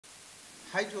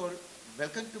Hi to all,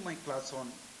 welcome to my class on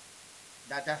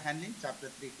data handling chapter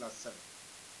 3 class 7.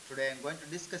 Today I am going to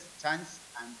discuss chance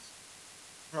and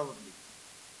probability.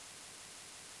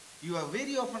 You have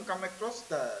very often come across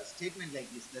the statement like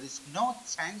this: there is no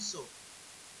chance of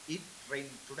it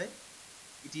raining today.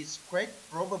 It is quite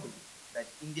probable that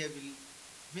India will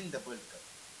win the World Cup.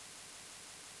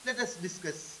 Let us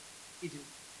discuss it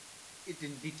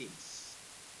in details.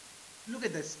 Look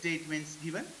at the statements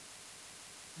given.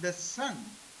 The sun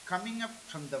coming up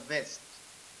from the west.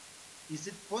 Is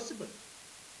it possible?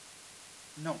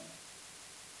 No.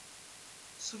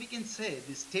 So we can say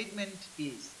this statement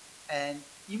is an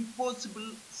impossible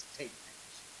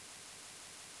statement.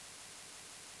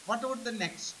 What about the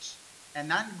next?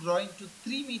 An ant growing to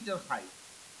 3-meter height.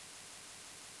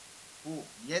 Oh,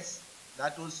 yes,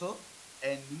 that also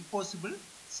an impossible.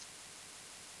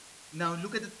 Now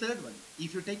look at the third one.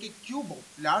 If you take a cube of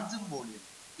larger volume,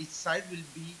 its side will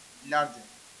be larger.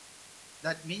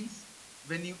 That means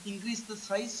when you increase the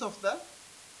size of the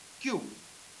cube,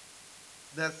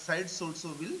 the sides also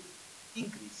will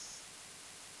increase.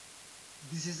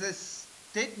 This is a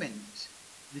statement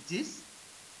which is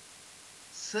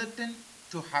certain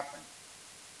to happen.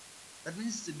 That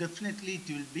means definitely it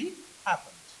will be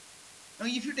happened. Now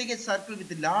if you take a circle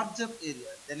with a larger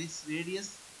area, then its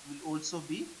radius will also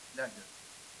be larger.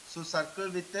 So circle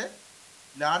with a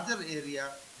larger area,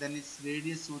 then its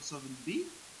radius also will be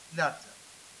larger.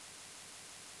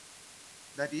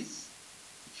 That is,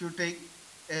 if you take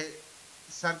a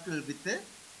circle with a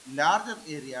larger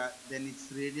area, then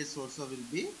its radius also will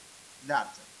be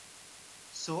larger.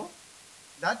 So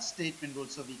that statement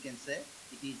also we can say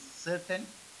it is certain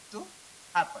to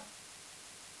happen.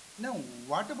 Now,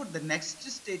 what about the next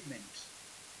statement?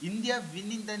 India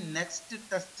winning the next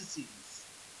test series.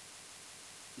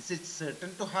 Is it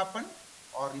certain to happen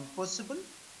or impossible?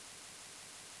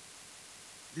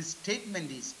 This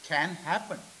statement is can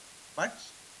happen, but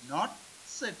not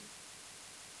certain.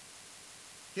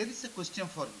 Here is a question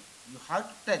for you. You have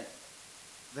to tell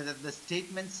whether the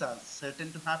statements are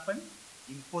certain to happen,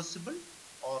 impossible,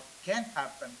 or can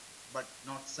happen, but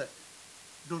not certain.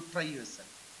 Do try yourself.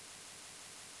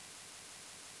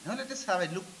 Now let us have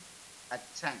a look at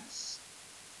chance.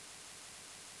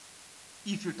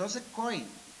 If you toss a coin,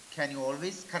 can you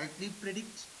always correctly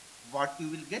predict what you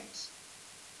will get?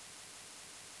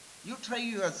 You try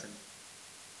yourself.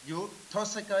 You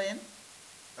toss a coin,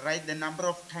 write the number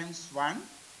of times 1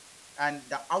 and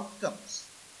the outcomes,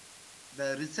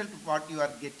 the result what you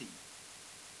are getting.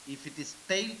 If it is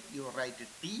tail, you write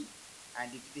a T,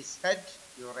 and if it is head,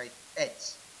 you write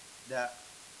H. The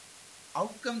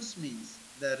outcomes means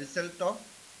the result of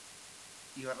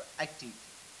your activity.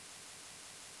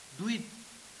 Do it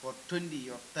for 20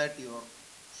 or 30 or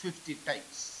 50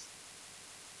 times.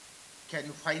 Can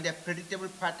you find a predictable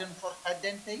pattern for head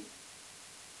and tail?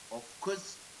 Of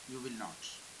course, you will not.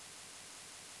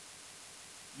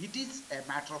 It is a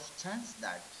matter of chance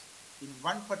that in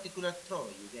one particular throw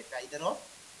you get either of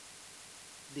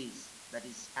these, that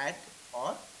is head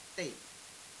or tail.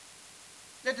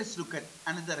 Let us look at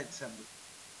another example.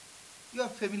 You are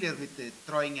familiar with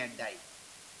throwing a die.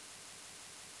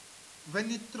 When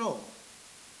you throw,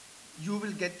 you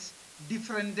will get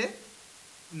different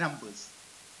numbers.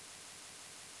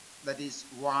 That is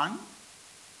 1,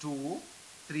 2,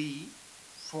 3,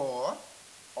 4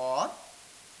 or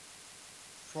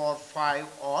 4, 5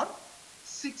 or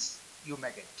 6 you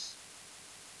may get.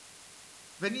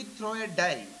 When you throw a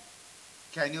die,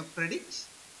 can you predict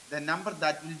the number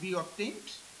that will be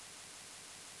obtained?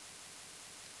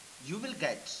 You will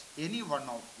get any one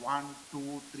of 1,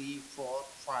 2, 3, 4,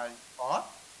 5 or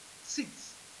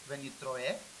 6 when you throw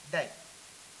a die.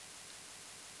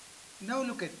 Now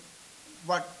look at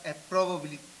what a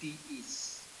probability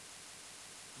is.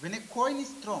 When a coin is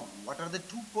thrown, what are the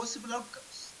two possible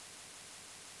outcomes?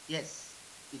 Yes,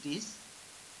 it is.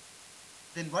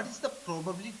 Then what is the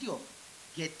probability of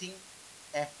getting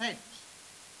a head?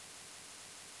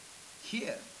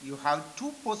 Here you have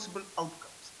two possible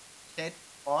outcomes, head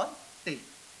or tail.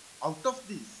 Out of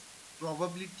this,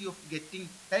 probability of getting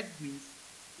head means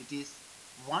it is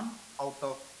 1 out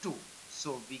of 2.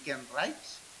 So we can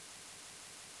write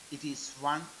it is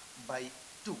 1 by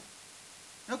 2.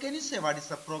 Now can you say what is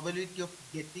the probability of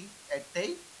getting a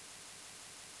tail?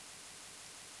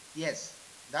 Yes,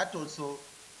 that also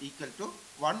equal to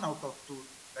 1 out of 2,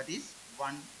 that is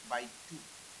 1 by 2.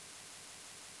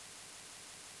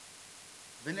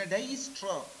 When a die is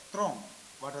thrown,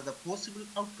 what are the possible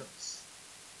outcomes?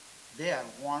 They are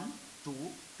 1, 2,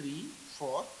 3,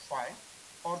 4, 5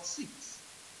 or 6.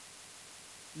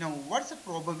 Now what's the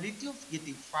probability of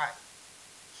getting 5?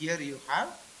 Here you have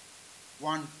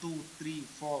 1, 2, 3,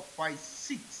 4, 5,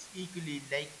 6 equally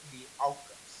likely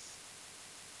outcomes.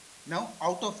 Now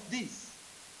out of this,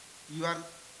 you are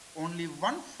only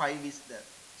one 5 is there.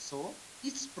 So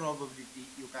its probability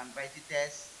you can write it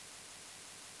as,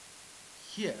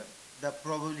 here the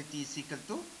probability is equal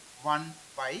to 1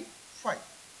 by 5.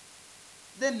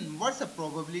 Then what's the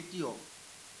probability of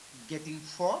getting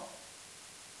 4?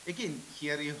 Again,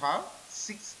 here you have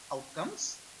 6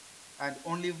 outcomes and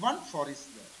only one 4 is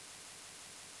there.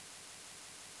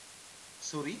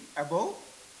 Sorry, above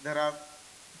there are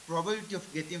probability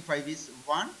of getting 5 is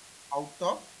 1 out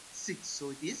of 6. So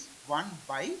it is 1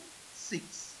 by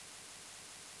 6.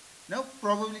 Now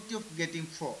probability of getting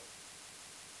 4.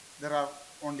 There are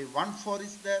only one 4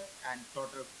 is there and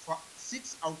total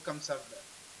 6 outcomes are there.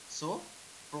 So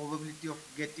probability of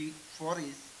getting 4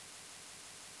 is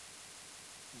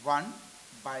 1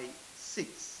 by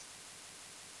 6.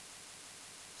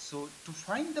 So to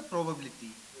find the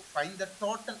probability, to find the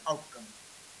total outcome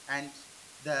and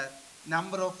the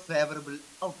number of favorable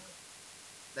outcomes.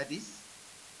 That is,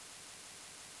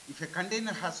 if a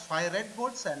container has 5 red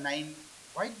balls and 9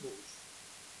 white balls,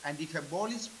 and if a ball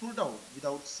is pulled out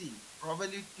without seeing,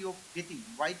 probability of getting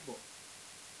white ball.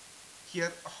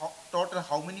 Here total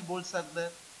how many balls are there?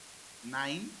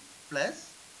 9 plus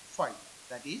 5,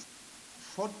 that is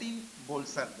 14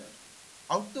 balls are there.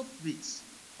 Out of which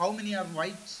how many are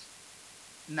white?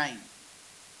 9.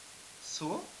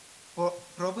 So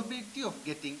probability of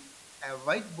getting a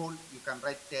white ball you can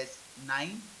write as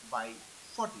 9 by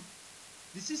 14.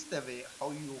 This is the way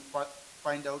how you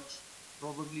find out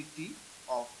probability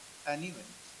of an event.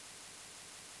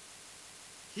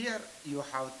 Here you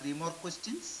have 3 more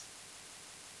questions.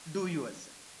 Do yourself.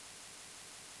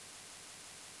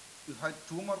 You have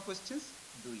 2 more questions.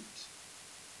 Do it.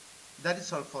 That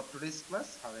is all for today's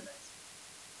class. Have a nice day.